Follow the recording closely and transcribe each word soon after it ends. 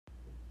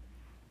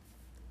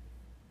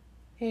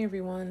Hey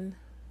everyone,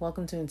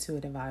 welcome to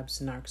Intuitive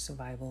Vibes Narc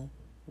Survival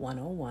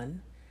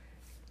 101,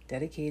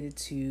 dedicated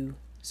to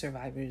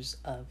survivors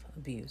of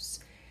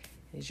abuse.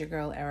 It's your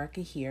girl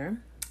Erica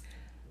here.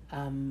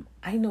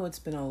 I know it's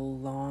been a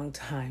long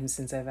time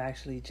since I've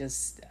actually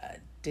just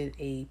did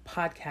a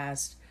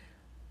podcast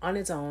on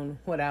its own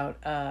without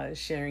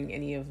sharing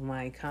any of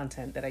my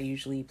content that I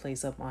usually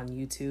place up on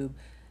YouTube.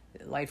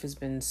 Life has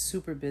been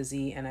super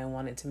busy and I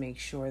wanted to make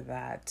sure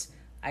that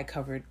I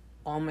covered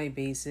all my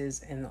bases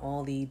and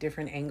all the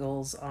different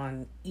angles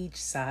on each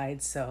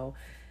side. So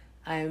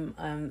I'm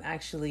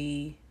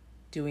actually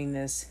doing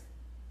this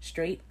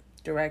straight,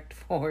 direct,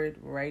 forward,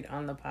 right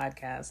on the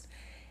podcast.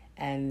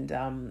 And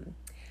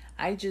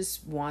I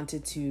just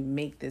wanted to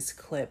make this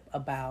clip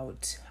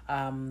about,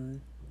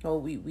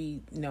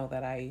 we know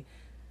that I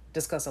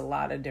discuss a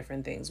lot of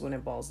different things when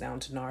it boils down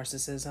to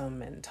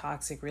narcissism and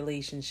toxic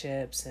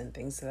relationships and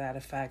things to that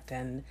effect.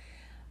 And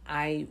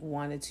I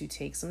wanted to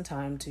take some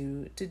time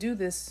to do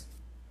this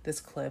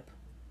clip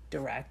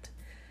direct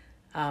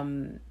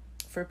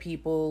for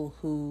people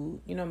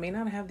who, may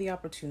not have the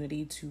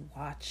opportunity to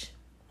watch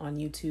on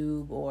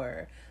YouTube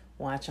or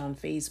watch on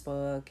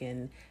Facebook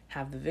and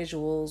have the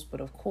visuals. But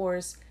of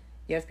course,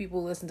 you have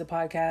people who listen to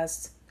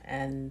podcasts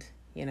and,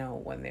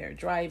 when they're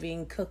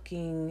driving,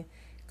 cooking,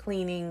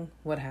 cleaning,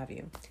 what have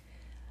you.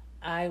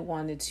 I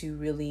wanted to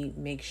really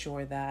make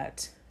sure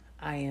that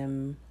I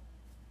am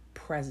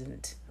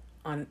present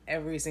on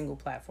every single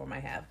platform I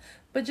have.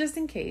 But just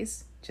in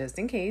case,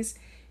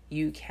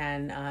 you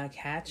can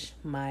catch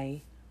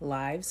my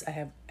lives. I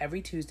have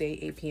every Tuesday,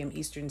 8 p.m.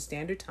 Eastern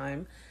Standard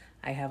Time.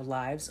 I have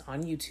lives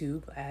on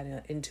YouTube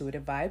at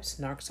Intuitive Vibes,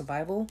 Narc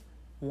Survival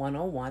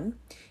 101.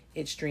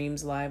 It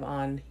streams live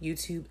on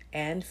YouTube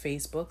and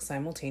Facebook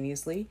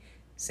simultaneously.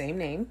 Same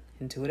name,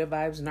 Intuitive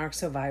Vibes, Narc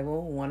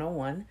Survival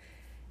 101.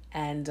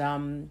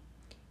 And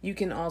you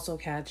can also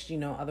catch,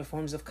 other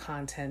forms of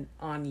content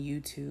on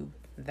YouTube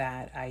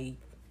that I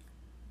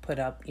put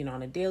up,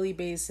 on a daily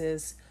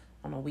basis,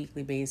 on a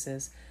weekly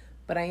basis.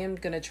 But I am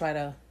going to try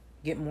to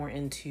get more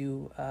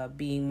into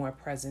being more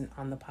present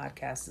on the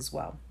podcast as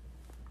well.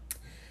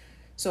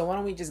 So why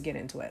don't we just get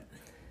into it?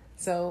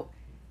 So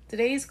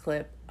today's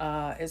clip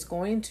is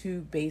going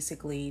to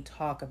basically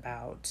talk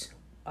about,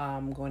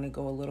 I'm going to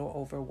go a little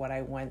over what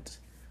I went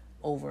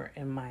over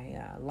in my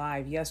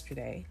live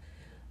yesterday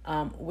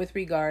with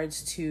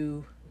regards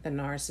to the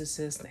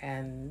narcissist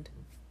and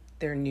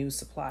their new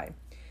supply.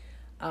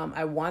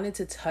 I wanted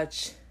to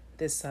touch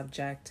this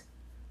subject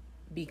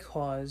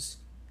because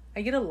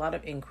I get a lot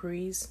of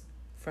inquiries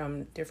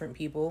from different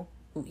people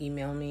who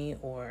email me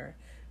or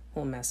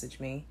who message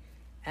me.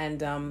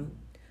 And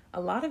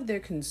a lot of their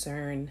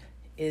concern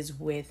is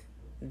with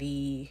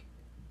the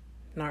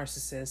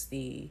narcissist,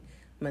 the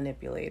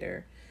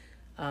manipulator,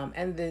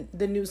 and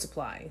the new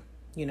supply.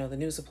 The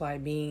new supply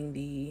being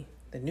the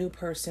new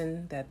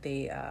person that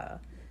they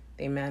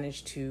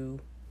manage to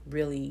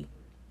really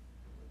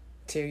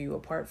tear you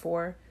apart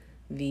for.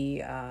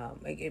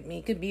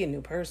 It could be a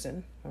new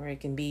person, or it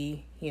can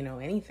be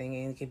anything.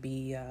 It could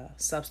be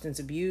substance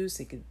abuse.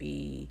 It could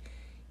be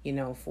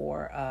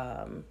for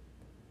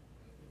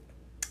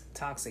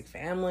toxic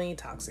family,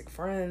 toxic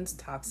friends,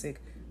 toxic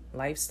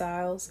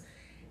lifestyles.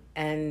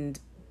 And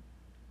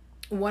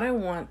what I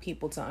want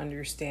people to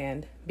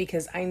understand,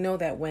 because I know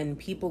that when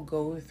people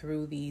go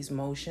through these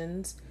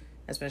motions,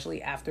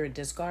 especially after a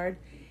discard,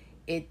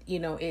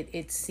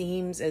 it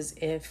seems as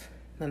if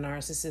the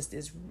narcissist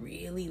is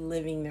really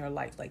living their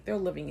life. Like they're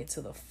living it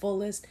to the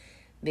fullest.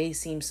 They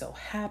seem so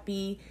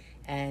happy.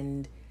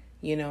 And,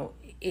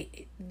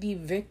 the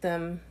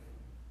victim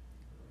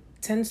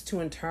tends to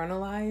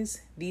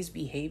internalize these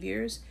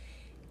behaviors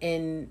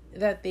in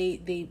that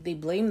they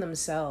blame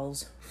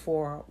themselves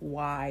for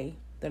why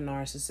the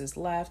narcissist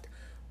left,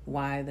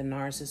 why the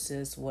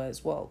narcissist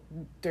was,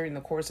 during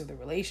the course of the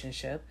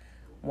relationship,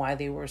 why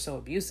they were so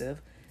abusive.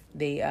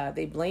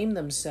 They blame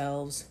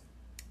themselves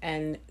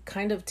and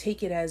kind of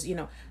take it as,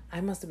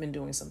 I must have been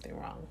doing something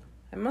wrong.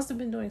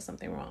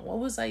 What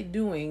was I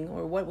doing,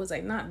 or what was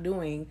I not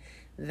doing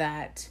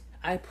that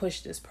I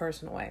pushed this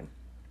person away?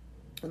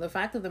 Well, the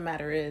fact of the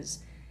matter is,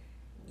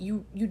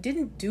 you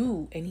didn't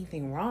do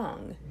anything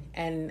wrong.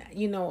 And,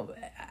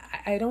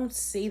 I don't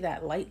say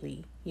that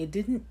lightly. You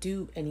didn't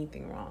do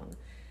anything wrong.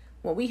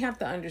 What we have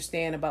to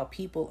understand about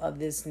people of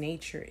this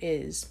nature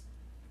is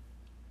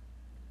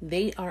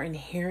they are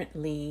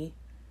inherently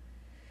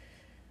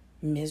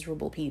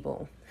miserable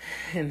people.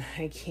 And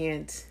I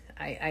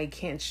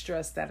can't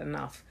stress that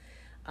enough.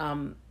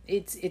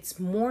 It's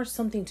more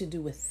something to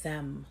do with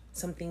them,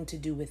 something to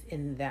do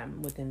within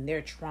them, within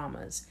their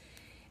traumas.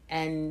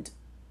 And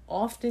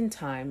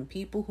oftentimes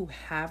people who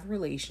have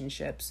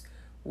relationships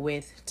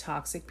with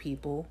toxic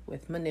people,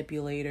 with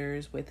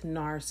manipulators, with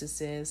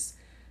narcissists,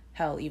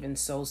 hell, even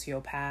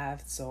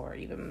sociopaths or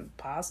even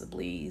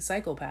possibly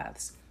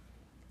psychopaths,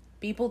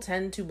 people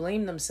tend to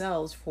blame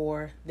themselves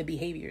for the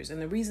behaviors. And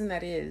the reason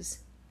that is,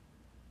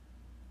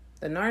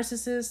 the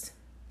narcissist,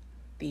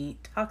 the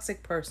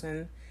toxic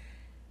person,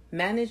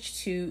 managed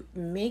to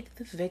make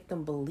the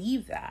victim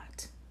believe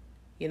that,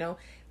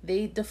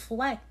 They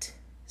deflect.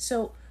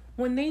 So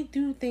when they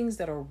do things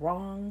that are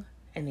wrong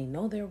and they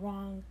know they're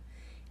wrong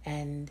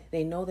and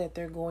they know that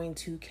they're going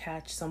to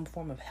catch some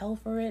form of hell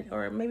for it,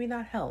 or maybe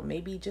not hell,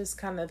 maybe just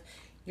kind of,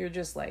 you're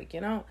just like,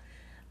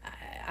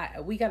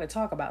 we got to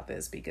talk about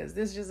this because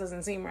this just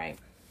doesn't seem right.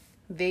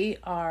 They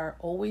are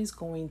always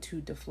going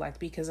to deflect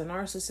because a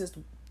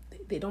narcissist,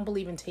 they don't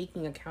believe in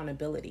taking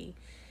accountability.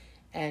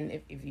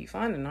 And if you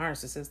find a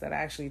narcissist that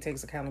actually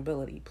takes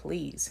accountability,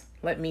 please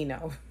let me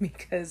know,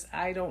 because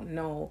I don't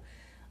know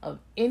of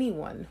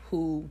anyone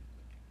who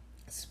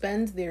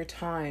spends their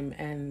time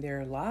and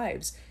their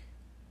lives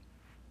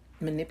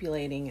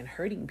manipulating and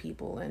hurting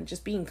people and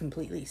just being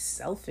completely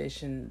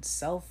selfish and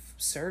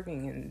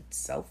self-serving and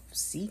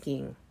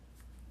self-seeking.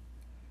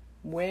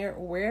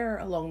 Where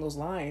along those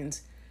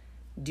lines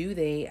do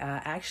they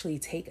actually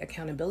take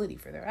accountability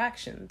for their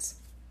actions?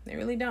 They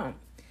really don't.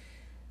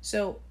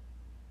 So,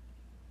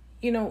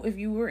 if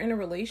you were in a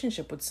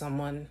relationship with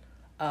someone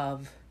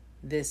of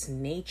this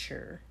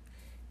nature,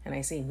 and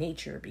I say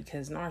nature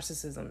because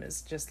narcissism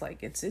is just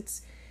like,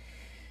 it's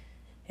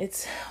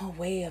a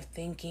way of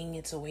thinking,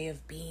 it's a way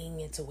of being,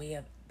 it's a way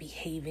of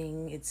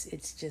behaving, it's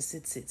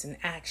an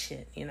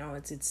action,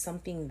 it's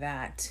something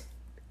that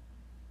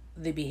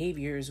the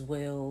behaviors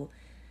will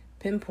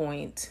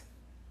pinpoint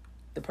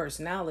the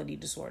personality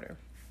disorder.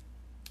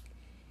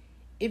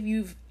 If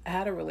you've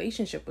had a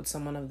relationship with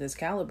someone of this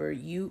caliber,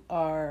 you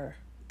are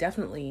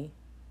definitely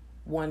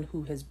one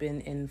who has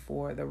been in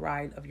for the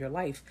ride of your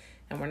life.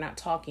 And we're not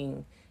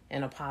talking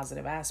in a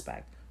positive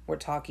aspect. We're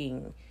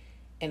talking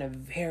in a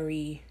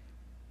very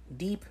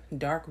deep,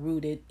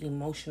 dark-rooted,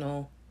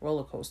 emotional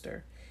roller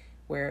coaster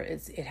where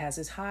it has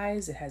its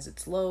highs, it has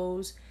its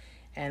lows.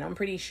 And I'm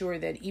pretty sure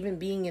that even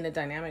being in a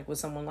dynamic with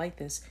someone like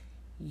this,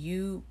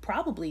 you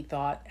probably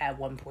thought at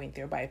one point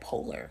they're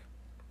bipolar.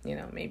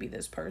 Maybe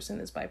this person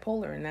is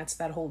bipolar, and that's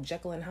that whole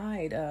Jekyll and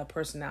Hyde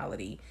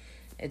personality.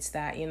 It's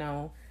that,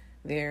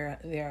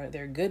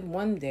 they're good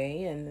one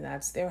day and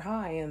that's their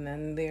high, and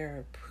then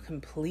they're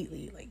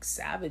completely like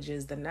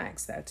savages the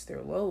next. That's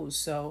their lows.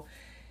 So,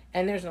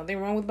 and there's nothing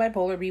wrong with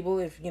bipolar people.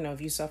 If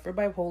you suffer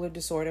bipolar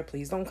disorder,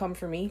 please don't come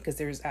for me, because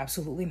there's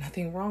absolutely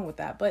nothing wrong with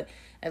that. But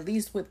at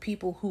least with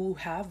people who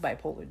have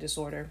bipolar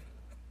disorder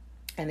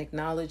and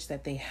acknowledge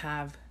that they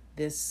have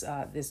this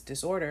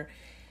disorder,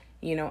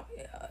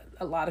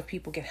 a lot of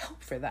people get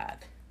help for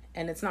that.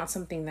 And it's not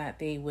something that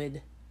they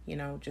would,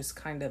 just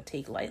kind of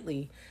take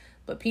lightly.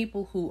 But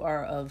people who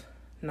are of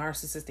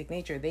narcissistic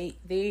nature,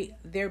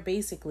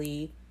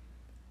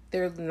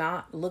 they're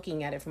not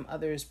looking at it from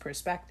others'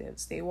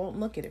 perspectives. They won't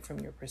look at it from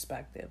your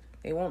perspective.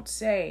 They won't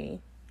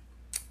say,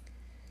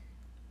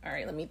 all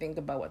right, let me think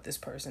about what this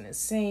person is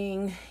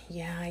saying.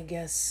 Yeah, I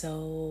guess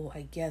so.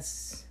 I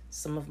guess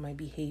some of my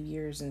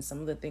behaviors and some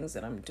of the things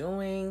that I'm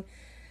doing,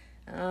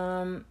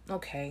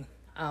 okay,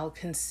 I'll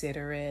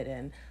consider it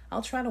and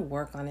I'll try to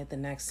work on it the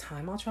next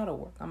time. I'll try to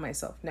work on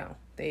myself. No,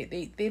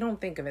 they don't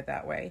think of it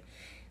that way.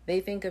 They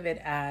think of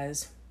it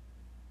as,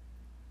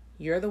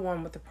 you're the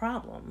one with the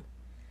problem.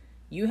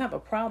 You have a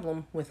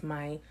problem with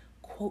my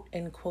quote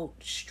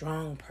unquote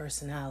strong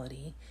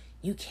personality.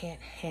 You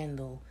can't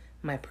handle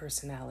my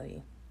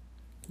personality.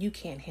 You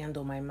can't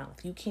handle my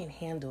mouth. You can't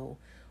handle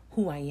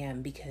who I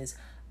am, because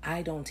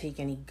I don't take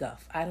any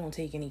guff. I don't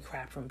take any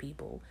crap from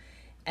people.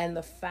 And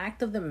the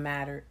fact of the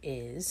matter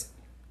is,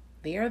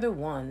 they are the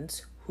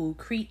ones who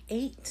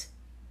create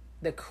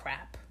the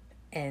crap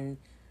and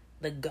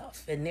the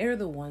guff. And they're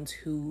the ones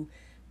who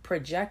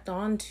project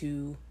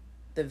onto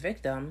the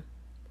victim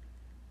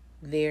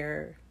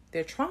their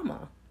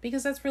trauma,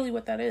 because that's really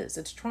what that is.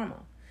 It's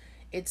trauma.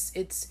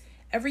 It's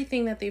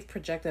everything that they've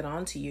projected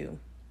onto you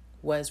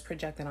was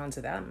projected onto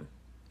them.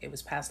 It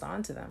was passed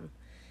on to them,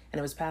 and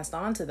it was passed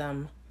on to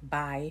them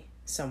by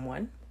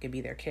someone. It could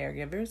be their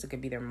caregivers, it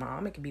could be their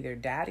mom, it could be their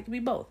dad, it could be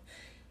both.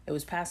 It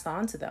was passed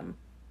on to them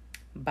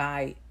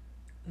by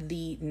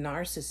the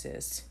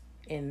narcissist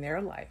in their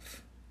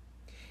life.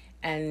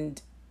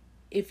 And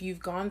if you've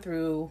gone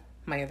through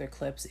my other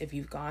clips, if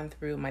you've gone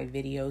through my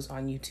videos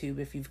on YouTube,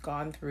 if you've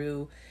gone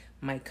through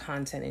my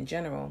content in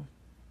general,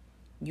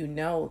 you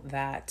know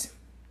that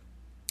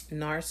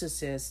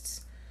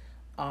narcissists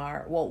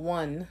are, well,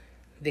 one,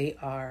 they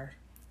are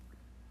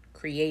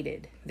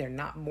created. They're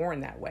not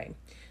born that way.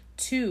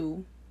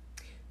 Two,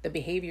 the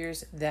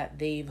behaviors that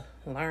they've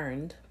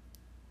learned,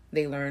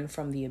 they learn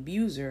from the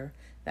abuser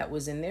that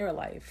was in their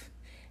life.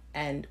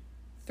 And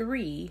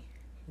three,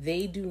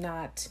 they do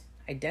not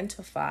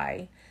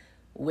identify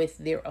with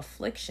their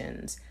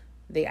afflictions.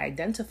 They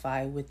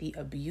identify with the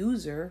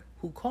abuser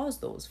who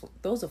caused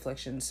those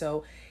afflictions.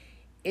 So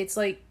it's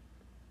like,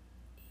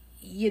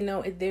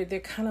 they're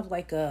kind of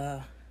like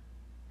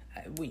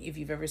if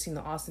you've ever seen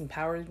the Austin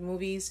Powers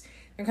movies,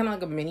 they're kind of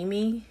like a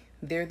mini-me.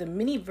 They're the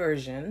mini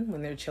version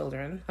when they're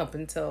children up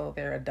until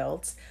they're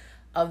adults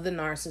of the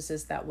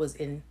narcissist that was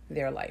in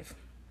their life.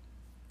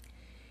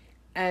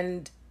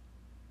 And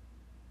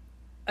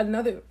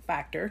another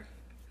factor,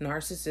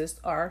 narcissists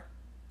are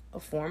a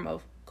form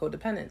of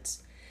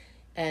codependence.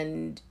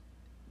 And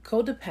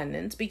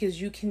codependent,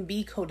 because you can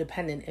be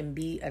codependent and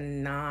be a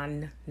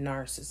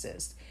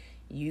non-narcissist.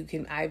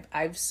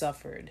 I've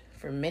suffered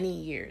for many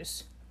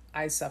years.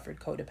 I suffered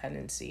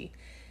codependency.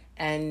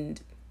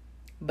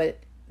 But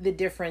the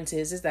difference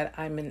is that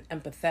I'm an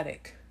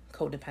empathetic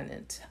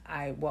codependent.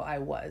 I'm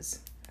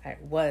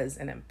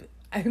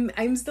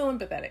still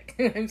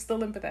empathetic. I'm still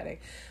empathetic,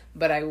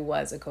 but I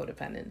was a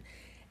codependent.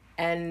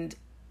 And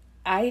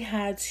I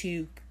had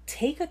to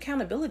take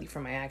accountability for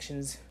my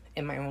actions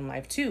in my own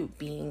life too,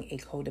 being a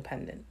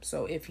codependent.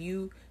 So if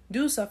you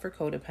do suffer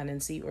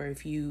codependency, or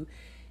if you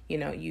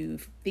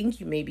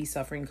think you may be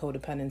suffering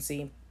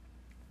codependency,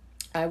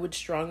 I would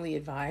strongly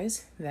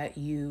advise that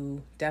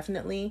you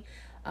definitely,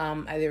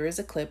 there is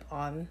a clip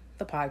on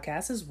the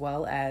podcast as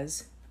well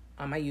as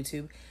on my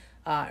YouTube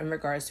in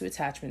regards to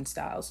attachment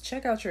styles.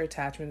 Check out your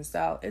attachment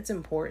style. It's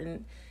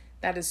important.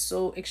 That is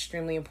so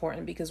extremely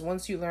important, because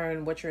once you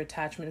learn what your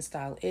attachment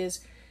style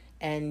is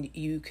and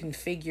you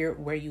configure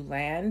where you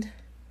land,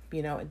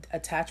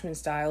 attachment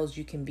styles,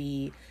 you can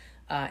be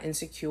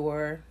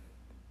insecure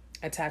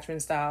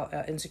attachment style,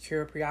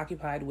 insecure,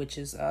 preoccupied, which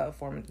is a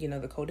form,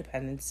 the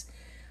codependence,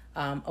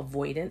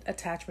 avoidant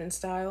attachment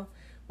style,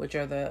 which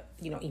are the,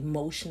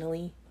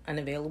 emotionally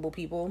unavailable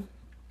people.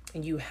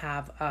 And you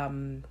have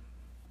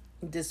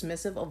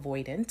dismissive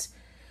avoidant,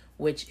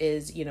 which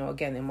is,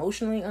 again,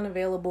 emotionally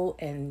unavailable,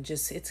 and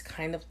just, it's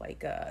kind of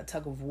like a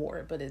tug of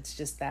war, but it's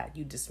just that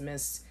you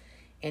dismiss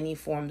any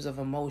forms of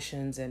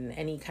emotions and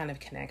any kind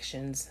of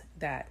connections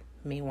that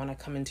may want to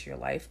come into your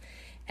life.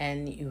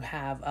 And you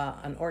have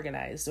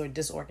unorganized or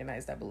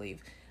disorganized, I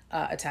believe,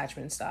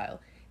 attachment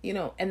style,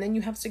 and then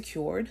you have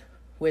secured,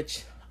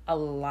 which you have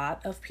a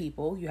lot of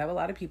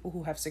people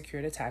who have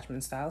secured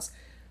attachment styles.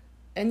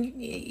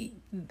 And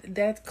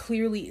that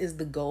clearly is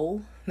the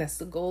goal. That's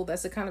the goal.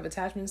 That's the kind of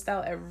attachment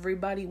style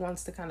everybody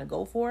wants to kind of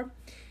go for,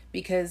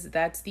 because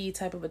that's the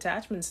type of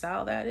attachment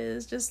style that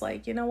is just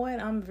like,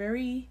 what? I'm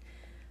good.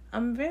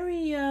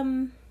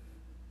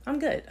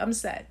 I'm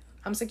set.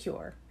 I'm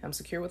secure. I'm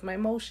secure with my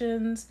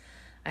emotions.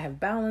 I have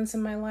balance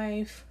in my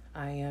life.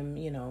 I am,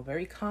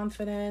 very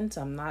confident.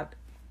 I'm not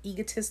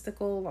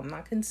egotistical. I'm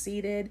not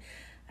conceited.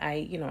 I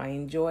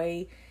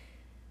enjoy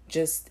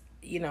just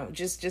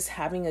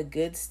having a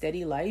good,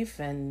 steady life.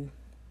 And,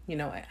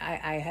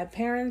 I had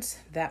parents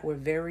that were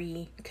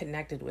very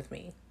connected with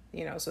me,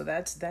 so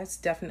that's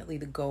definitely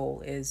the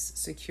goal, is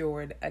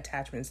secured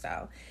attachment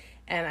style.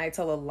 And I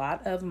tell a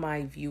lot of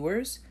my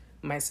viewers,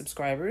 my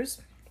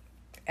subscribers,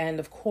 and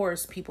of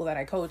course, people that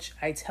I coach,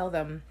 I tell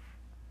them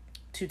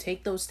to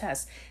take those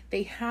tests.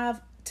 They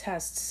have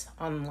tests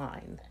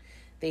online.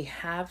 They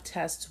have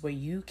tests where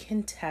you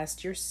can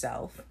test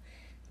yourself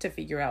to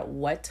figure out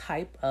what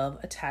type of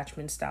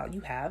attachment style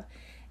you have.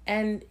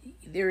 And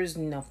there is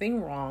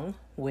nothing wrong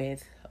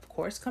with, of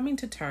course, coming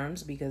to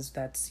terms, because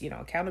that's,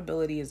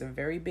 accountability is a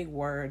very big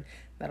word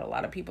that a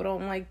lot of people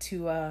don't like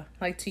to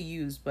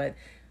use, but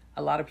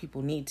a lot of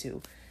people need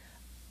to.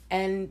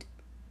 And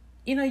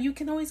you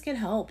can always get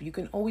help. You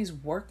can always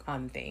work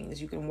on things.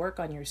 You can work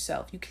on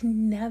yourself. You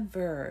can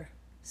never,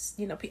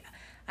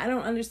 I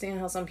don't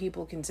understand how some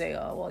people can say,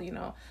 oh,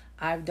 well,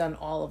 I've done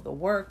all of the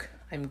work,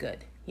 I'm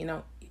good.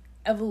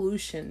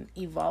 Evolution,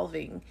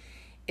 evolving,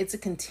 it's a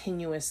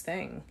continuous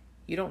thing.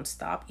 You don't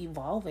stop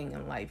evolving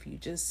in life. You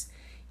just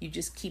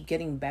keep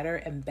getting better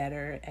and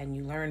better, and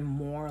you learn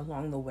more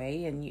along the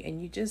way, and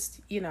you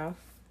just,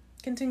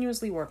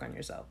 continuously work on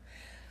yourself.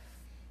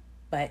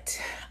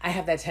 But I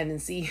have that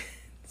tendency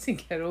to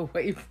get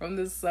away from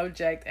the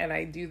subject, and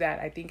I do that.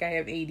 I think I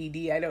have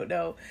ADD, I don't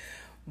know.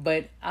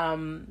 But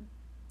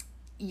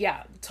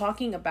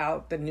talking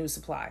about the new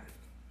supply,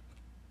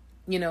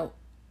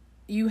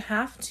 you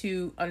have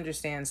to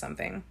understand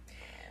something.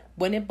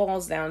 When it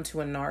boils down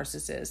to a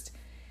narcissist,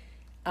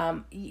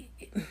 I'm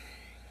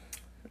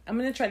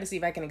going to try to see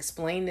if I can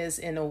explain this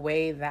in a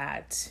way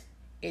that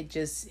it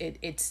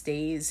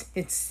stays,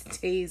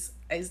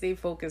 I stay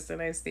focused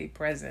and I stay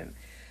present.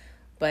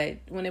 But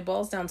when it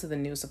boils down to the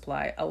new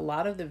supply, a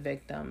lot of the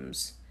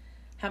victims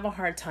have a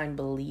hard time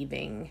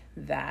believing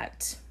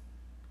that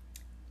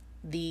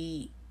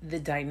the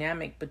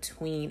dynamic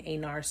between a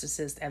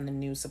narcissist and the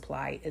new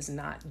supply is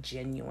not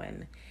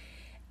genuine.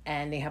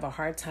 And they have a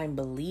hard time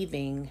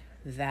believing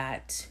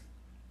that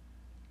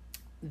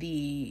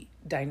the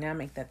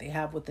dynamic that they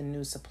have with the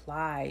new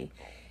supply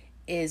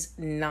is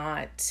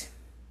not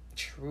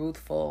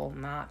truthful,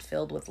 not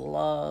filled with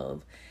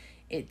love.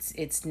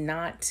 It's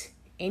not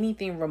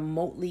anything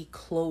remotely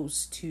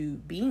close to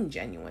being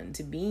genuine,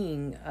 to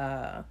being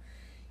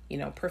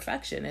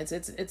perfection.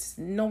 It's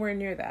nowhere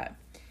near that.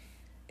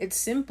 It's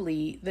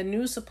simply the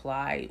new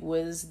supply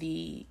is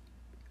the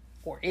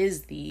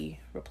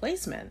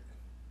replacement.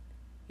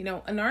 A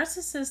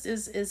narcissist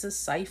is a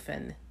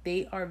siphon.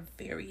 They're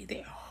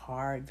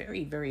hard,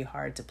 very, very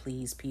hard to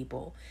please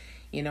people,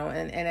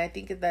 and I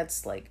think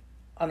that's like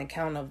on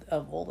account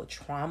of all the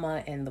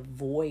trauma and the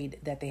void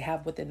that they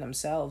have within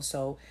themselves.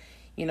 So,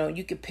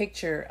 you could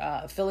picture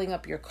filling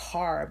up your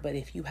car, but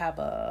if you have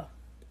a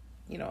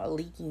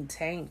leaking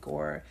tank,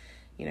 or,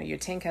 your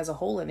tank has a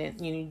hole in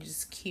it, you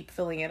just keep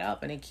filling it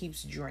up and it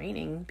keeps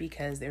draining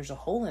because there's a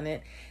hole in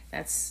it.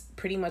 That's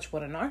pretty much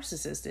what a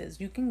narcissist is.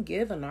 You can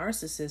give a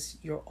narcissist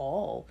your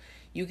all.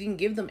 You can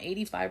give them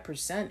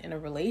 85% in a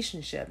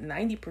relationship,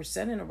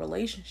 90% in a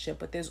relationship,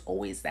 but there's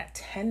always that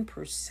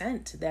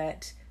 10%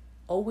 that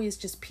always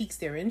just piques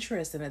their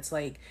interest. And it's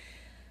like,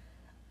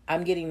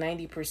 I'm getting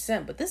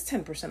 90%, but this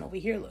 10% over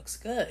here looks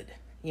good,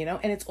 and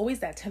it's always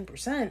that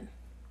 10%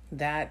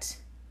 that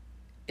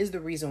is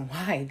the reason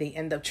why they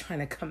end up trying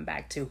to come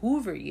back to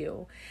hoover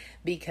you,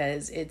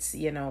 because it's,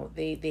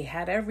 they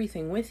had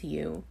everything with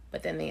you,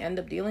 but then they end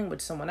up dealing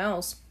with someone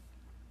else.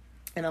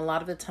 And a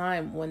lot of the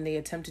time when they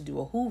attempt to do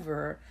a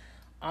hoover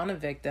on a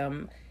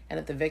victim, and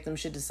if the victim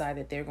should decide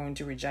that they're going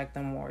to reject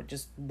them or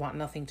just want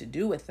nothing to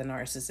do with the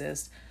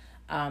narcissist,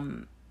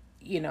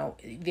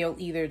 they'll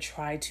either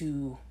try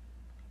to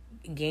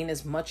gain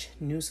as much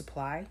new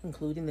supply,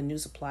 including the new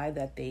supply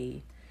that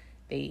they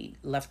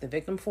left the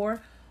victim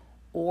for,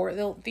 or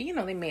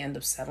they may end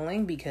up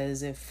settling,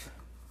 because if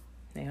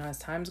as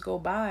times go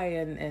by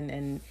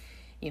and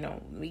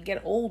we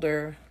get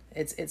older,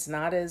 it's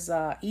not as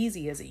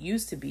easy as it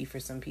used to be for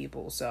some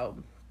people.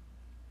 So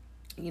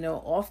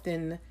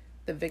often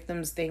the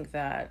victims think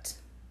that,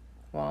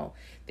 well,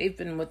 they've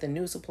been with the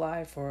new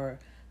supply for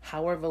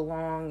however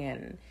long,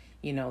 and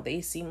they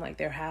seem like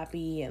they're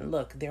happy, and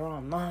look, they're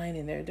online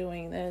and they're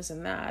doing this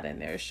and that,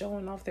 and they're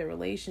showing off their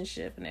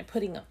relationship and they're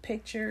putting up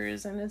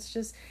pictures, and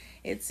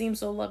it seems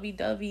so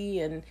lovey-dovey,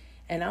 and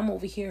I'm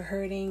over here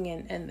hurting,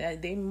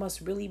 and they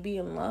must really be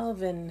in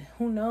love, and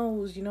who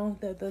knows, the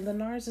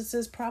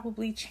narcissist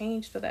probably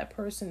changed for that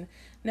person.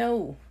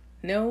 No,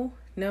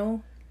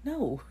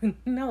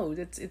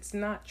 it's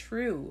not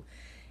true.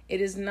 It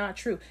is not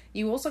true.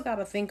 You also got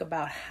to think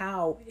about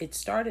how it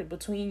started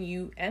between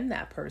you and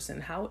that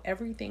person, how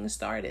everything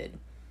started,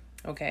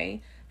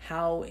 okay?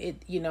 How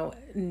it,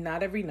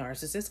 not every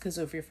narcissist, because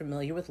if you're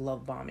familiar with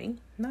love bombing,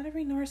 not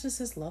every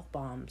narcissist love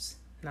bombs.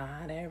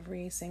 Not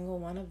every single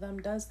one of them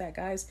does that,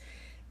 guys.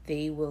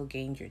 They will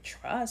gain your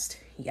trust.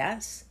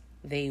 Yes,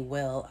 they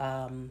will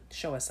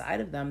show a side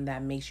of them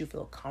that makes you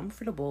feel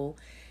comfortable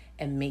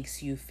and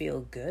makes you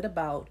feel good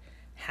about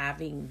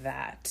having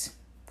that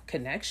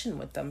connection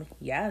with them.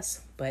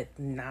 Yes, but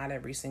not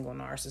every single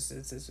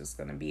narcissist is just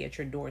going to be at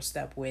your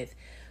doorstep with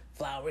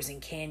flowers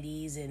and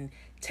candies and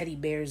teddy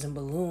bears and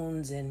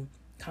balloons and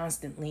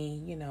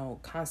constantly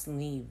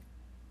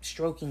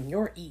stroking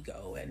your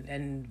ego.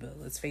 And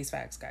let's face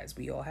facts, guys,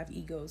 we all have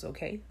egos.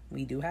 Okay,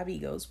 we do have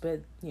egos, but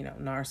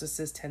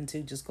narcissists tend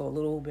to just go a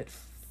little bit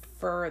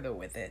further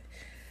with it.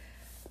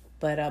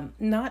 But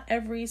not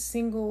every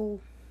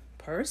single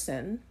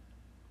person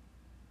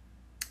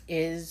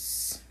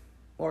is,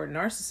 or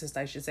narcissist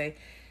I should say,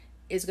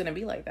 is going to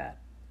be like that.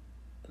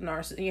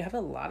 You have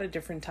a lot of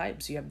different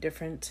types. You have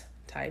different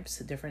types,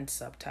 different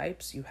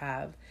subtypes. You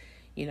have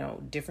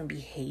different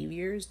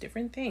behaviors,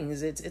 different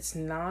things. It's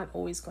not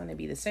always going to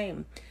be the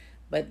same.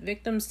 But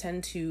victims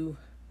tend to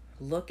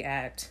look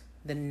at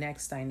the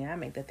next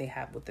dynamic that they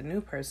have with the new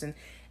person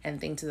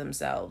and think to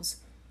themselves,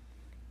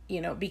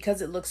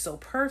 because it looks so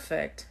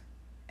perfect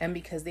and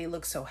because they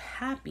look so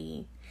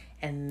happy,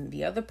 and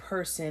the other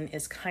person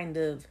is kind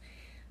of,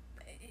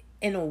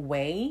 in a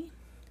way,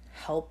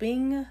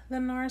 helping the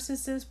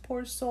narcissist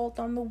pour salt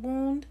on the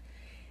wound,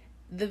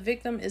 the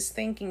victim is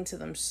thinking to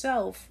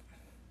themselves,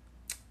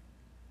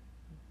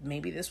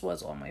 maybe this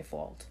was all my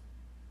fault.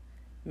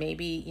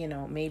 Maybe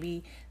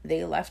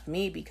they left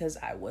me because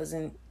I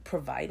wasn't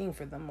providing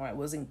for them, or I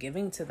wasn't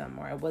giving to them,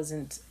 or I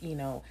wasn't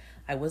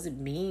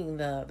being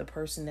the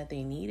person that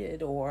they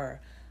needed,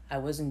 or I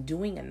wasn't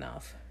doing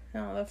enough.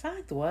 No, the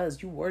fact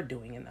was, you were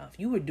doing enough.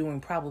 You were doing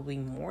probably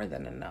more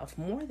than enough,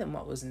 more than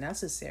what was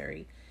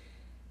necessary.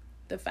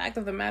 The fact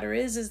of the matter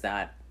is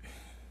that,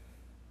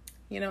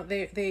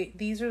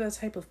 these are the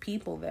type of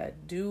people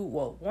that do,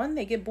 well, one,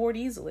 they get bored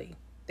easily.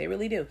 They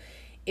really do.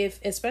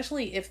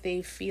 Especially if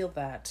they feel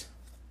that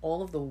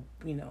all of the,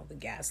 the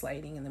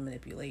gaslighting and the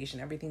manipulation,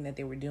 everything that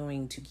they were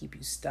doing to keep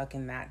you stuck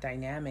in that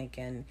dynamic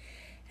and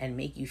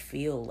make you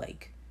feel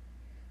like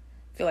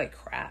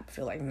crap,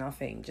 feel like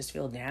nothing, just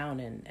feel down,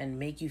 and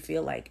make you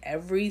feel like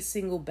every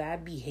single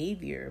bad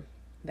behavior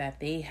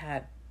that they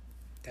had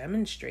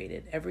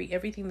demonstrated,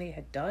 everything they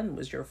had done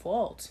was your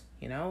fault.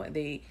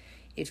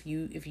 If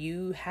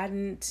you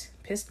hadn't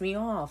pissed me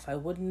off, I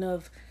wouldn't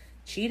have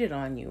cheated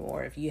on you,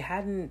 or if you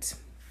hadn't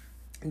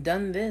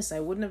done this, I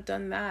wouldn't have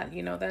done that.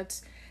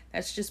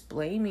 That's just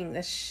blaming.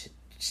 That's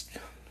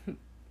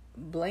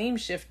blame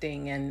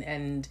shifting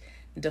and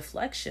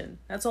deflection.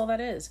 That's all that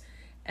is.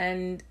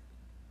 And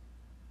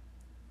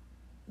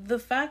the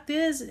fact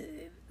is,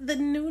 the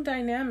new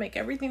dynamic,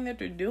 everything that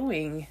they're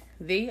doing,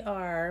 they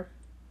are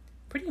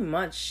pretty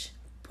much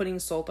putting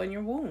salt on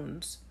your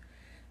wounds.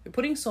 They're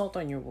putting salt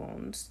on your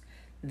wounds.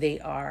 They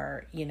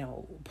are,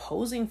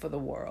 posing for the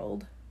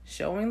world,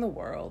 showing the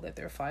world that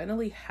they're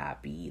finally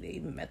happy. They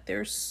met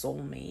their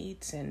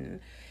soulmate,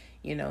 and,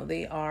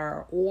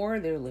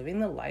 they're living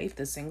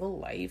the single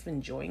life,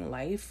 enjoying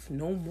life.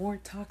 No more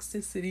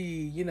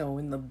toxicity,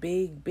 in the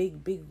big,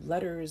 big, big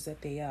letters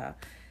that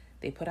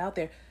they put out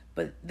there.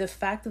 But the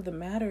fact of the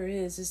matter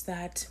is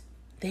that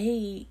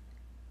they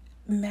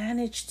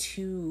manage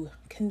to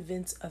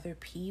convince other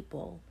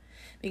people,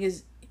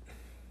 because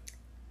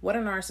what a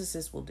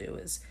narcissist will do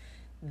is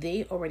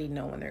they already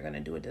know when they're going to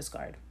do a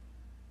discard.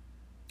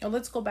 Now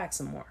let's go back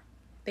some more.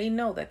 They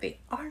know that they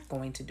are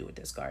going to do a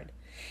discard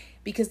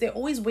because they're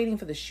always waiting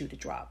for the shoe to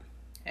drop.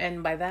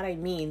 And by that I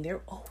mean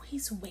they're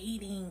always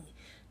waiting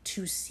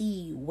to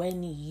see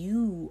when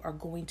you are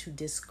going to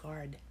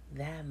discard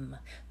them.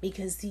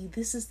 Because see,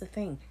 this is the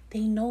thing.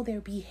 They know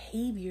their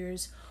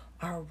behaviors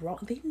are wrong.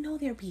 They know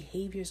their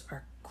behaviors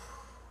are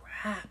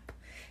crap.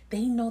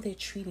 They know they're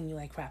treating you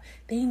like crap.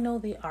 They know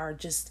they are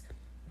just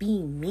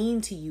being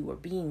mean to you or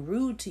being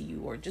rude to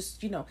you or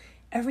just,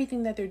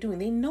 everything that they're doing.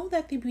 They know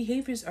that the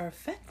behaviors are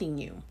affecting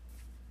you.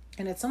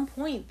 And at some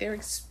point, they're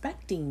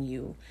expecting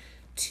you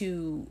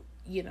to,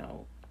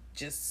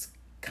 just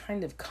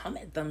kind of come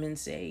at them and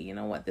say, you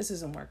know what, this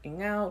isn't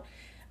working out.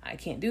 I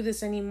can't do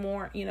this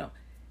anymore,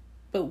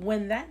 But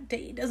when that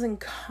day doesn't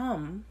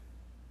come,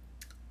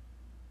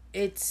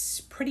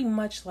 it's pretty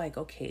much like,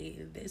 okay,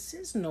 this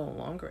is no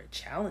longer a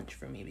challenge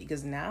for me,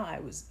 because now I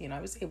was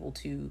able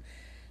to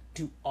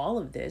do all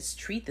of this,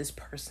 treat this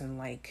person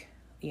like,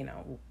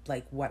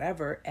 like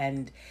whatever,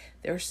 and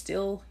they're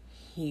still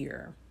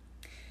here.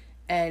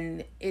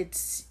 And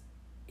it's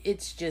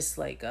just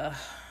like,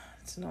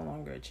 it's no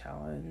longer a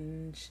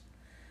challenge.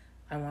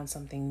 I want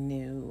something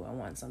new. I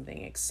want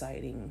something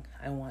exciting.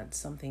 I want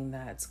something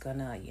that's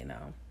gonna,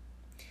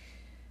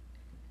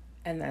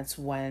 And that's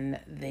when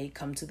they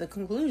come to the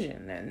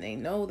conclusion and they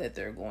know that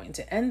they're going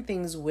to end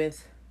things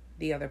with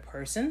the other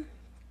person.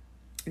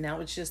 Now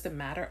it's just a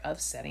matter of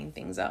setting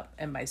things up.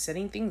 And by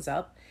setting things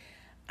up,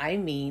 I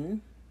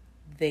mean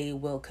they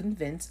will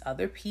convince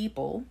other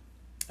people,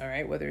 all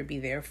right, whether it be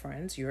their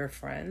friends, your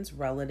friends,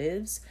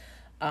 relatives,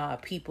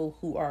 people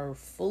who are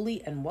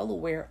fully and well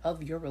aware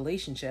of your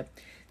relationship.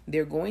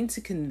 They're going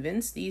to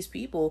convince these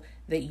people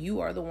that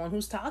you are the one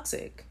who's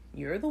toxic.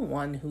 You're the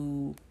one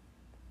who,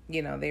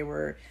 they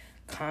were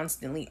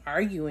constantly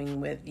arguing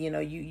with,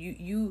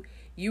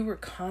 you were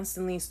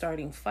constantly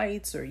starting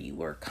fights, or you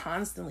were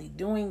constantly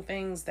doing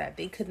things that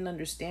they couldn't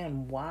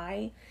understand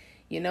why.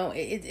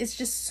 It's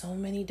just so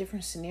many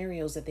different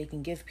scenarios that they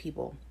can give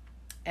people.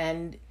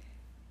 And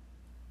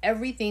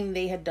everything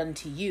they had done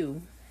to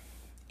you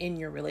in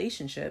your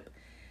relationship,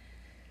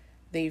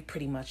 they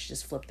pretty much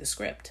just flipped the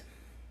script.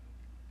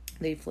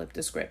 They flipped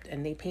the script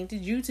and they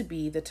painted you to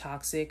be the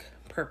toxic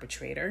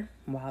perpetrator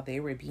while they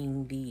were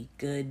being the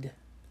good,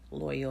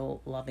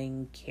 loyal,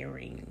 loving,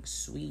 caring,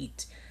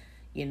 sweet,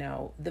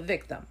 the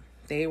victim.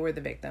 They were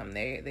the victim.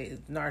 They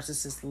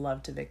narcissists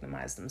love to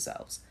victimize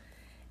themselves.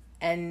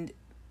 And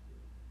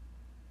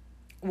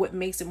what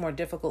makes it more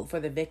difficult for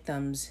the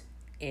victims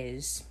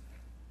is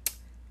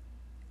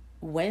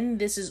when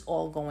this is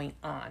all going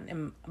on,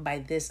 and by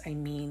this I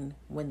mean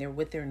when they're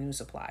with their new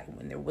supply,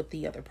 when they're with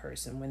the other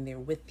person, when they're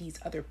with these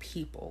other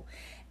people,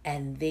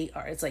 and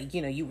it's like,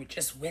 you were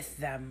just with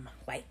them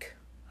like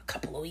a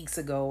couple of weeks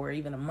ago or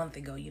even a month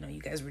ago,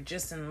 you guys were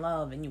just in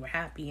love and you were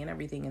happy and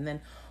everything, and then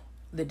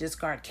the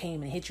discard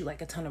came and hit you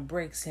like a ton of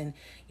bricks, and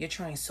you're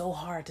trying so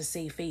hard to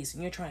save face,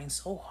 and you're trying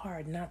so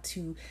hard not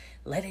to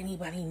let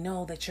anybody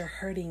know that you're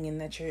hurting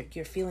and that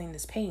you're feeling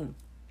this pain.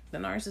 The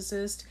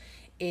narcissist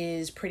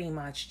is pretty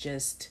much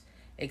just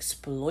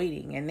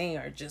exploiting, and they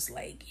are just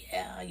like,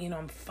 yeah,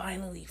 I'm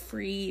finally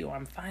free, or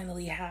I'm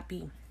finally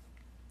happy.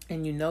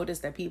 And you notice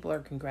that people are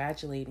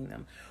congratulating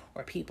them,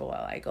 or people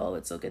are like, oh,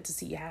 it's so good to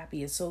see you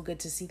happy. It's so good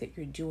to see that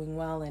you're doing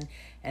well and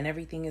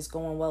everything is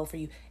going well for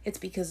you. It's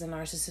because the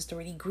narcissist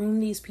already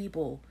groomed these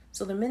people.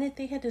 So the minute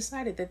they had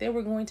decided that they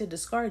were going to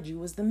discard you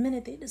was the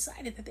minute they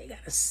decided that they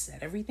got to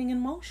set everything in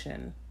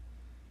motion.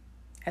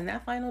 And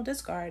that final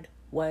discard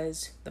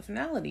was the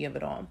finality of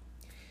it all.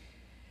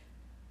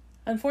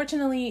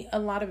 Unfortunately, a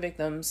lot of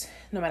victims,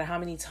 no matter how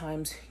many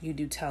times you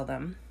do tell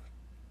them,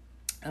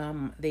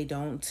 they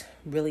don't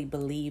really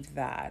believe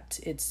that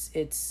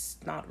it's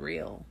not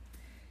real.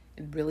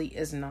 It really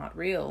is not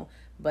real.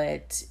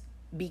 But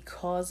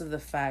because of the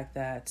fact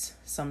that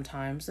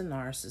sometimes the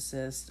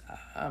narcissist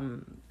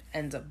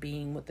ends up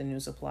being with the new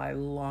supply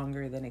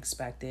longer than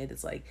expected,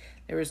 it's like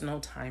there is no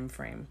time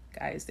frame,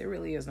 guys. There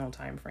really is no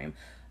time frame.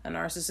 A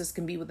narcissist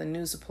can be with a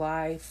new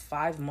supply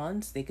 5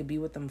 months. They could be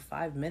with them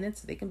 5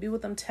 minutes. They can be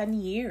with them 10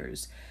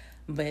 years.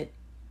 But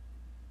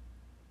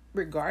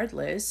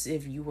regardless,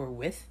 if you were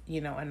with, a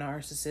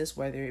narcissist,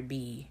 whether it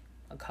be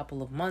a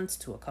couple of months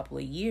to a couple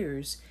of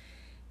years,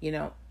 you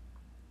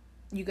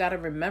got to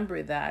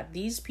remember that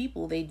these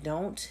people, they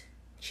don't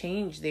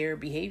change their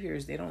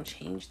behaviors. They don't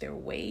change their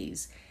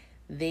ways.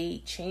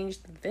 They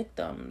change the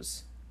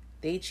victims.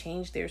 They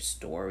change their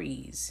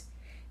stories.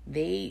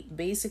 They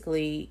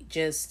basically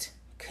just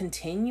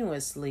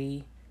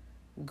continuously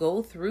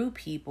go through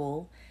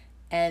people,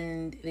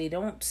 and they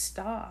don't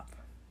stop.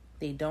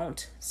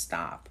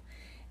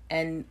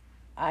 And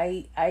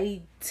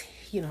I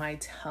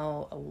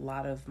tell a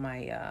lot of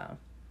my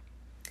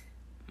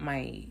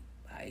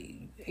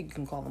you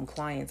can call them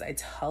clients. I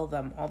tell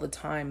them all the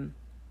time,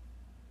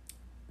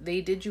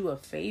 they did you a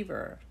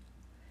favor.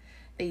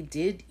 They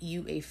did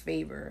you a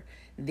favor.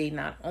 They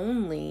not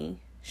only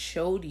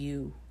showed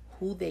you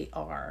who they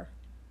are,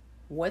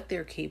 what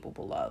they're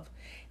capable of,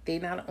 they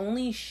not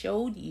only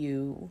showed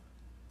you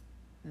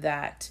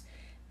that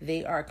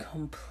they are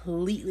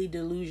completely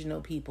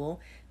delusional people,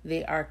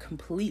 they are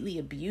completely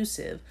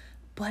abusive,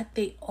 but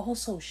they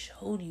also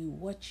showed you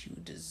what you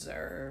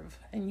deserve.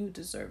 And you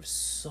deserve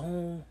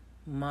so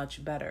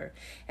much better.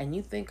 And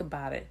you think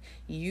about it,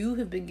 you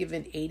have been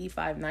given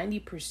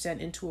 85-90%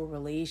 into a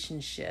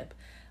relationship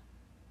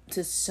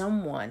to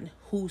someone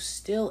who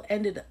still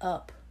ended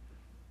up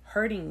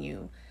hurting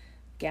you,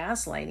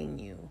 gaslighting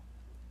you,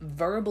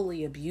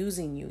 verbally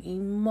abusing you,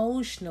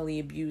 emotionally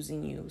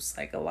abusing you,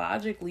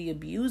 psychologically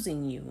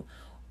abusing you,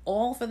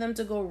 all for them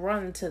to go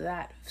run to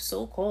that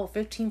so-called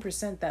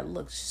 15% that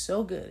looked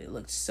so good. It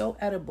looked so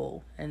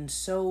edible and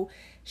so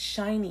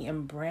shiny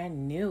and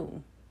brand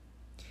new.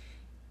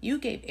 You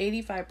gave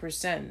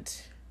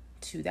 85%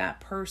 to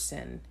that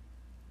person,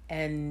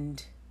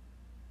 and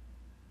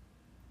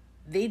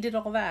they did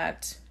all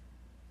that.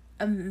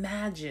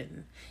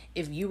 Imagine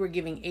if you were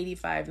giving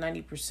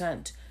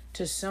 85-90%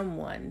 to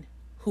someone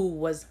who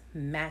was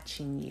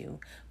matching you,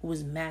 who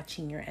was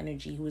matching your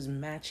energy, who was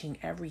matching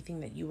everything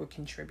that you were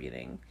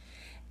contributing.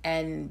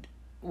 And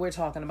we're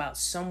talking about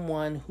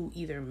someone who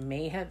either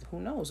may have,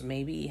 who knows,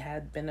 maybe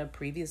had been a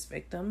previous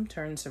victim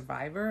turned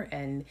survivor,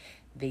 and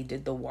they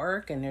did the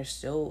work and they're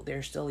still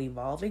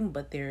evolving,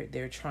 but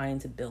they're trying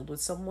to build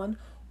with someone,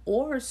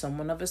 or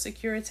someone of a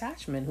secure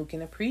attachment who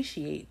can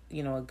appreciate,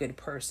 a good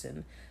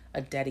person,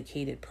 a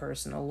dedicated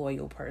person, a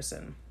loyal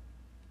person.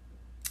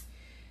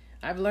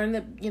 I've learned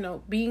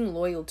that, being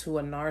loyal to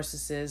a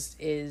narcissist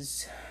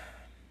is,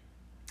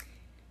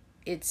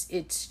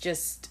 it's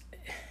just,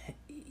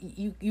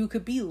 you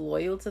could be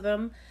loyal to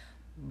them,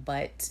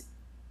 but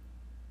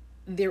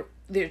their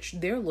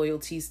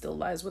loyalty still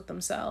lies with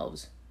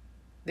themselves.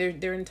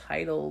 They're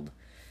entitled.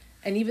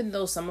 And even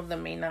though some of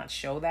them may not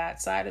show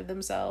that side of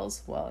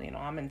themselves, well,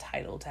 I'm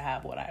entitled to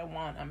have what I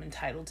want. I'm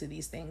entitled to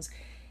these things.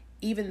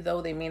 Even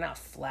though they may not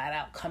flat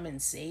out come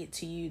and say it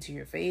to you, to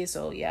your face.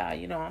 Oh yeah,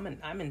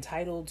 I'm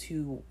entitled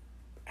to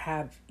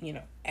have,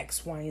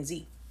 X, Y, and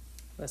Z.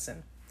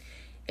 Listen,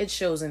 it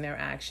shows in their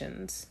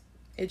actions.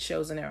 It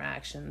shows in their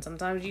actions.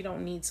 Sometimes you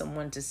don't need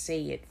someone to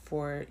say it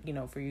for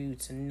you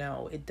to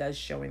know. It does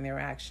show in their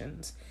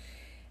actions.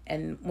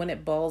 And when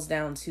it boils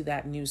down to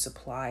that new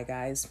supply,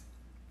 guys,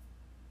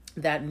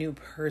 that new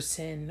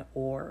person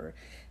or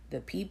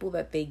the people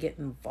that they get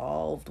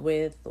involved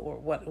with or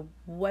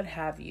what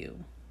have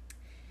you,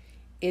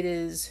 it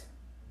is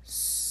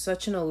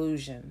such an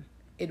illusion.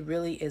 It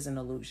really is an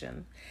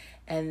illusion.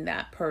 And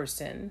that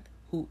person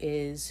who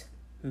is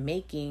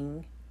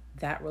making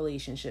that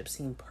relationship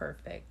seem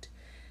perfect,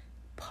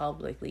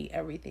 publicly,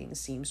 everything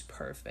seems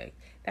perfect,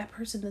 that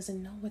person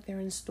doesn't know what they're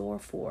in store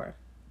for.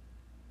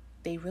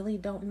 They really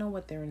don't know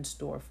what they're in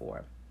store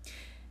for.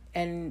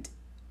 And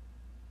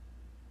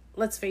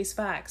let's face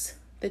facts.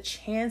 The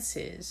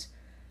chances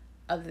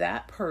of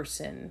that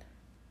person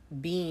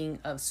being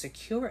of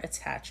secure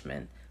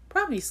attachment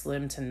probably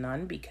slim to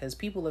none, because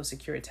people of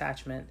secure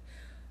attachment,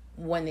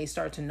 when they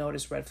start to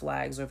notice red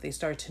flags, or if they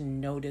start to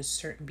notice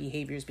certain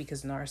behaviors,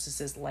 because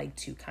narcissists like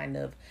to kind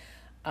of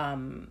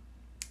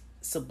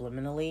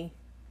subliminally,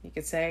 you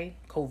could say,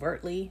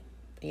 covertly,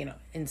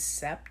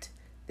 incept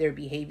their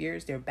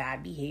behaviors, their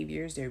bad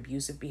behaviors, their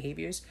abusive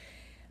behaviors.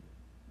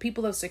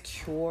 People of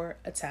secure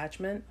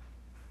attachment,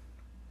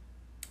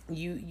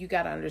 you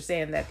got to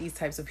understand that these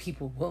types of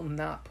people will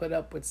not put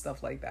up with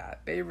stuff like that.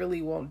 They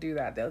really won't do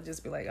that. They'll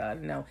just be like,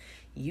 no,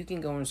 you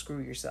can go and screw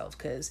yourself,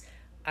 because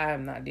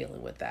I'm not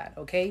dealing with that,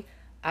 okay?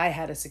 I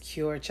had a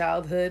secure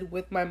childhood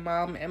with my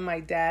mom and my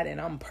dad, and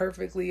I'm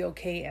perfectly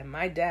okay. And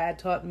my dad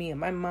taught me and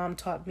my mom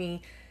taught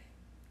me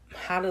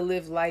how to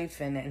live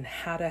life and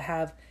how to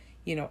have,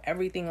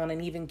 everything on an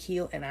even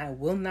keel. And I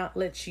will not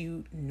let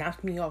you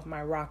knock me off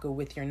my rocker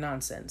with your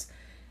nonsense.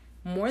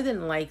 More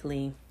than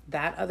likely,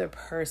 that other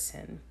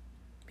person,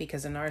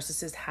 because a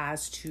narcissist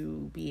has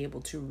to be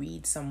able to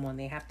read someone,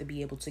 they have to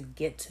be able to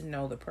get to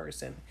know the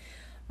person.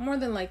 More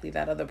than likely,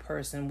 that other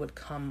person would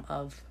come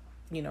of,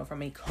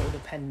 from a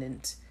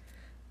codependent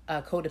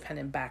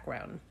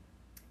background.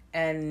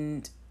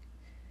 And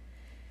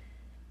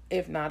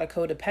if not a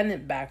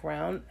codependent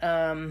background,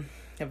 a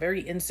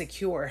very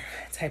insecure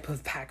type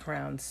of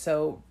background.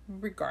 So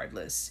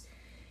regardless,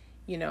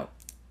 you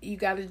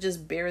got to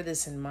just bear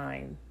this in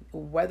mind.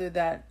 Whether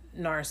that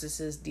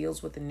narcissist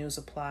deals with a new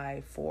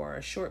supply for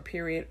a short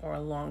period or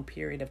a long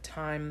period of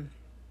time,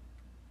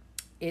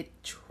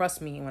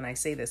 trust me when I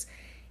say this,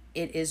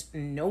 it is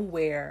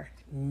nowhere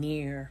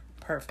near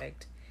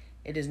perfect.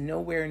 It is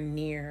nowhere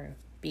near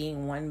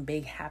being one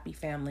big happy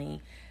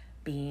family,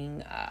 being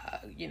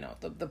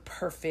the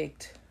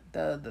perfect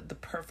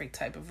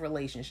type of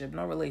relationship.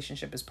 No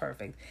relationship is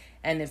perfect.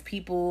 And if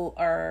people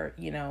are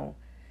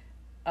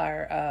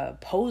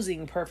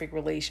posing perfect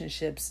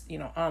relationships,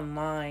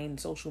 online,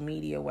 social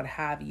media, what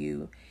have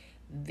you,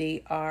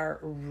 they are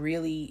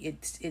really,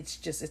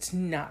 it's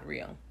not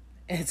real.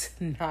 It's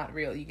not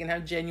real. You can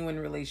have genuine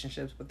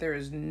relationships, but there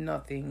is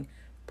nothing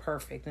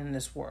perfect in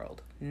this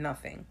world.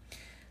 Nothing.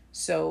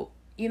 So,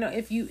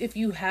 if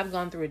you have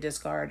gone through a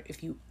discard,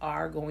 if you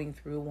are going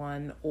through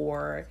one,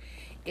 or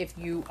if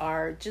you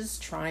are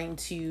just trying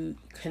to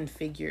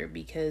configure,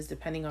 because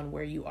depending on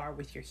where you are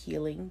with your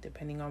healing,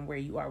 depending on where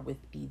you are with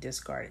the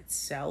discard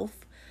itself,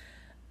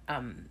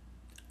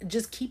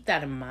 just keep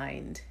that in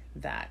mind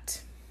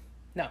that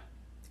no,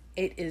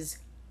 it is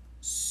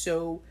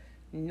so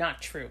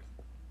not true.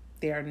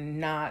 They are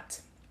not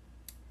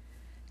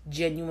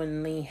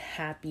genuinely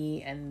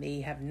happy, and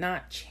they have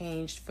not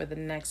changed for the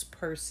next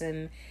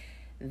person.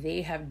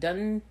 They have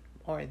done,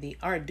 or they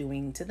are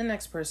doing to the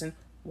next person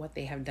what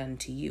they have done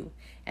to you.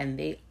 And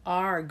they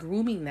are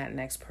grooming that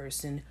next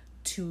person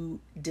to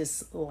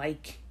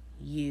dislike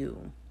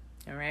you.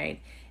 All right.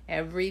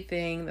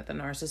 Everything that the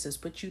narcissist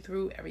put you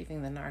through,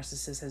 everything the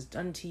narcissist has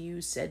done to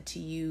you, said to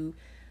you,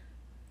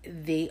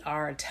 they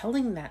are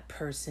telling that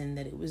person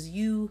that it was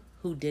you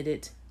who did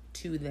it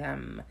to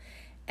them.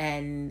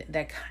 And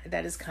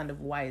that is kind of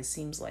why it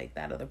seems like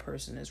that other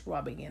person is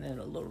rubbing in it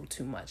a little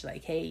too much.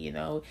 Like, hey,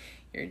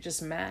 you're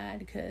just mad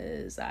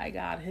because I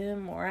got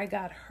him or I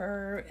got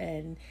her,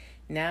 and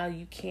now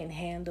you can't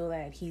handle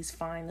that he's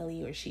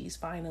finally or she's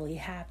finally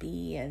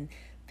happy and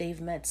they've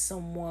met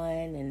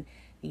someone, and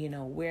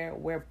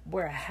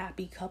we're a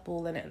happy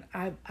couple. And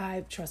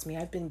I've trust me,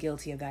 I've been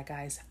guilty of that,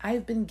 guys.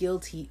 I've been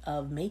guilty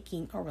of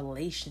making a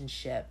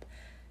relationship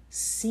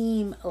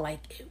seem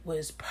like it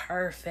was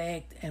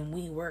perfect and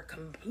we were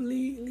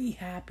completely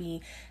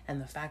happy.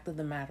 And the fact of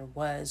the matter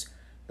was,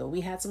 though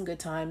we had some good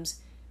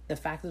times, the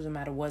fact of the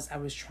matter was I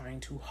was trying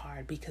too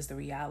hard, because the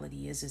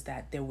reality is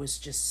that there was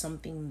just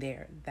something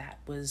there that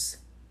was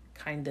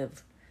kind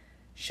of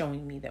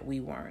showing me that we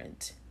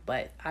weren't,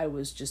 but I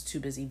was just too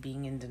busy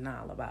being in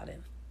denial about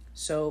it.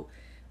 So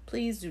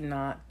please do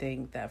not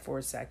think that for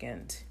a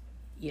second,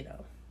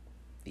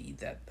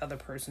 that other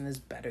person is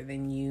better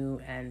than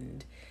you,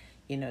 and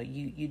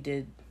you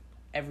did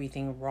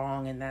everything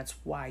wrong, and that's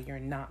why you're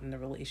not in the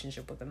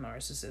relationship with a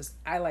narcissist.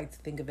 I like to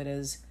think of it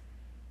as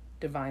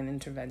divine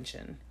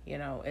intervention.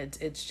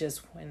 It's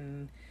just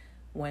when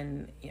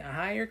your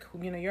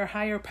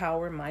higher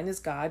power, mine is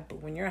God,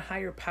 but when your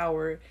higher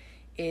power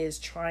is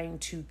trying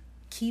to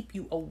keep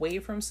you away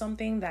from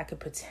something that could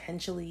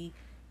potentially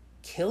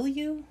kill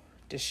you,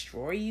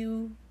 destroy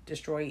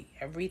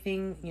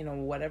everything,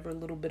 whatever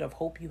little bit of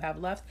hope you have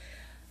left,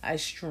 I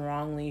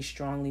strongly,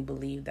 strongly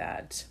believe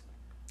that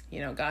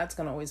God's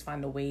going to always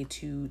find a way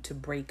to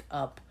break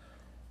up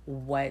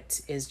what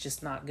is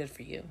just not good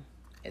for you.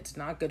 It's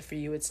not good for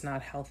you. It's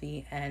not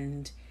healthy.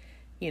 And,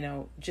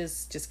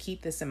 just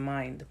keep this in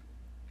mind.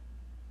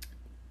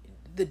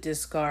 The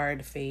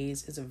discard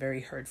phase is a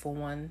very hurtful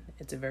one.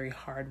 It's a very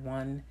hard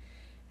one.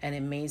 And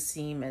it may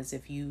seem as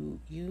if you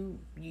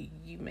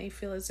may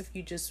feel as if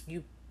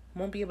you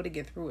won't be able to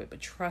get through it.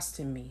 But trust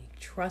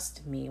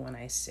me when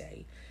I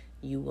say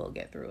you will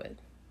get through it.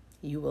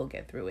 You will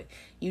get through it.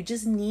 You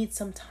just need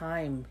some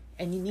time,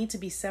 and you need to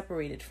be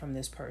separated from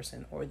this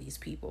person or these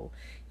people.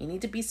 You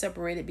need to be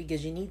separated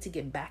because you need to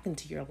get back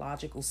into your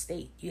logical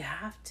state. You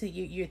have to,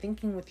 you're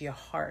thinking with your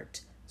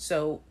heart.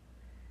 So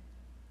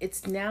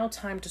it's now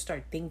time to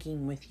start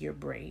thinking with your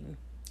brain,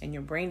 and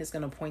your brain is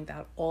going to point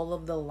out all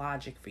of the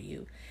logic for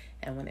you.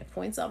 And when it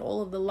points out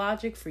all of the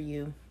logic for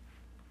you,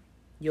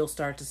 you'll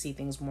start to see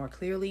things more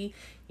clearly.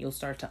 You'll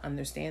start to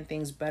understand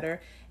things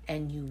better,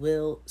 and you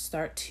will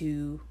start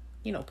to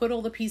put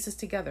all the pieces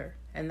together.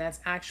 And that's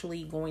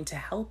actually going to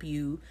help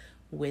you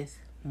with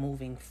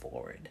moving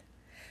forward.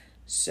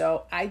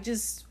 So I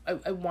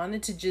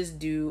wanted to just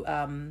do,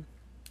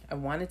 I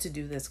wanted to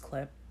do this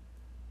clip,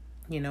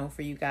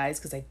 for you guys,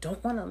 because I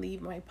don't want to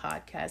leave my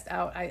podcast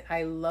out.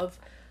 I love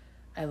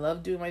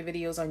doing my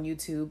videos on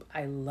YouTube.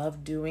 I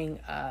love doing,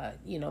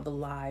 the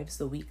lives,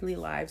 the weekly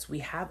lives. We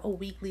have a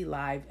weekly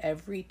live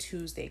every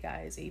Tuesday,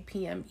 guys, 8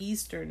 p.m.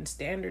 Eastern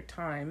Standard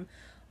Time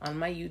on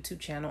my YouTube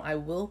channel. I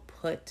will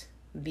put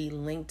the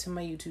link to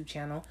my YouTube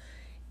channel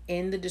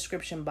in the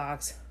description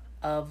box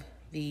of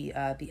the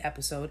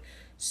episode.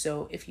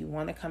 So if you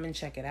want to come and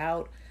check it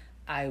out,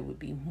 I would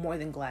be more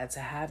than glad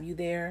to have you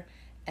there.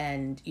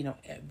 And,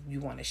 if you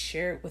want to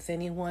share it with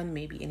anyone,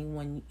 maybe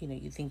anyone,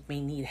 you think may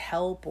need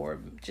help or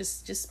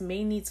just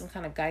may need some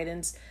kind of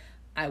guidance,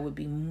 I would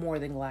be more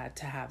than glad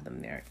to have them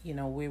there.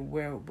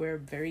 We're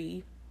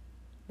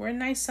a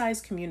nice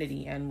sized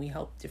community, and we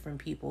help different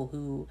people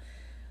who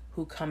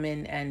come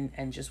in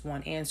and just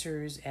want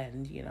answers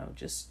and,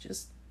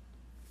 just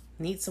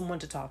need someone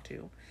to talk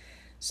to.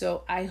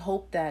 So I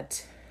hope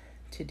that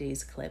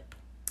today's clip,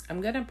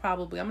 I'm going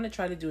to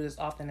try to do it as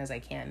often as I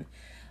can.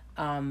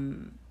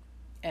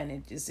 And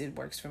it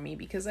works for me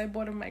because I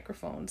bought a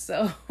microphone,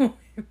 so it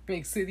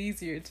makes it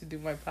easier to do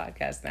my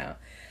podcast now.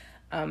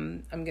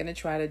 I'm going to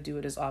try to do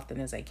it as often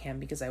as I can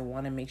because I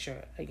want to make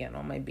sure, again,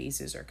 all my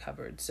bases are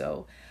covered.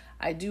 So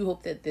I do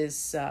hope that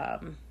this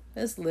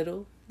this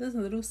little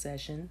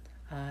session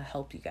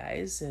help you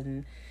guys.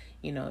 And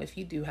if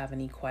you do have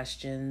any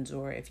questions,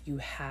 or if you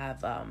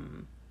have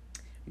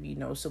if you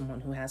know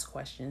someone who has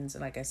questions,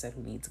 and like I said,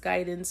 who needs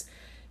guidance,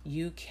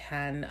 you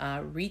can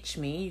reach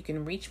me. You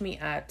can reach me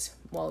at,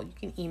 you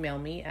can email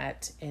me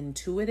at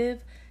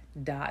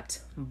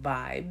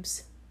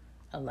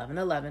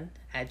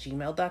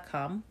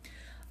intuitive.vibes1111@gmail.com.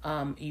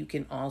 You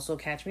can also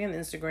catch me on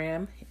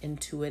Instagram,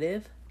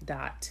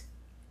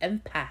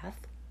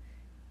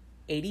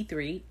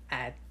 intuitive.empath83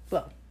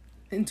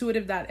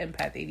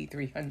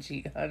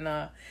 intuitive.empath83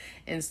 on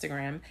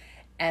Instagram.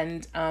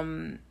 And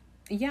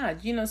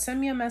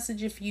send me a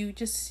message if you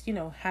just,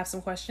 have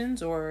some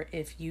questions, or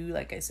if you,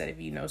 like I said,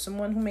 if you know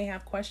someone who may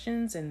have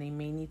questions and they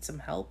may need some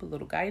help, a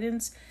little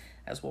guidance.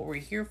 That's what we're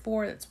here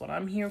for. That's what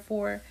I'm here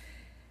for.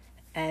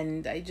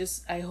 And I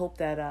hope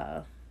that,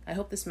 I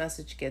hope this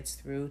message gets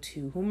through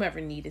to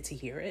whomever needed to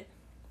hear it.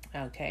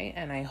 Okay.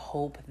 And I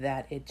hope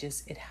that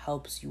it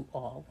helps you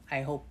all.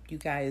 I hope you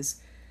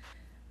guys,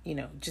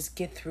 just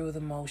get through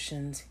the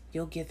motions.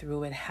 You'll get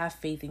through it. Have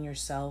faith in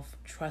yourself.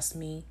 Trust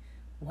me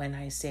when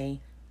I say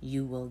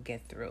you will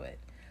get through it.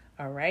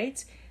 All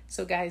right.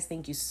 So guys,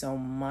 thank you so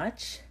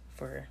much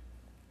for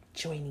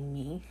joining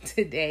me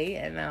today.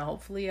 And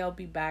hopefully I'll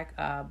be back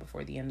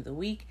before the end of the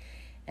week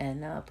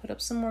and put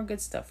up some more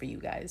good stuff for you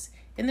guys.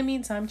 In the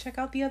meantime, check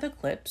out the other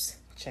clips.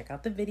 Check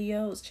out the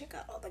videos. Check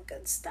out all the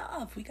good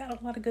stuff. We got a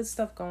lot of good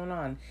stuff going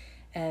on.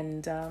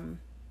 And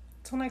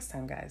until next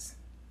time, guys.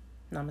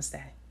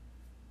 Namaste.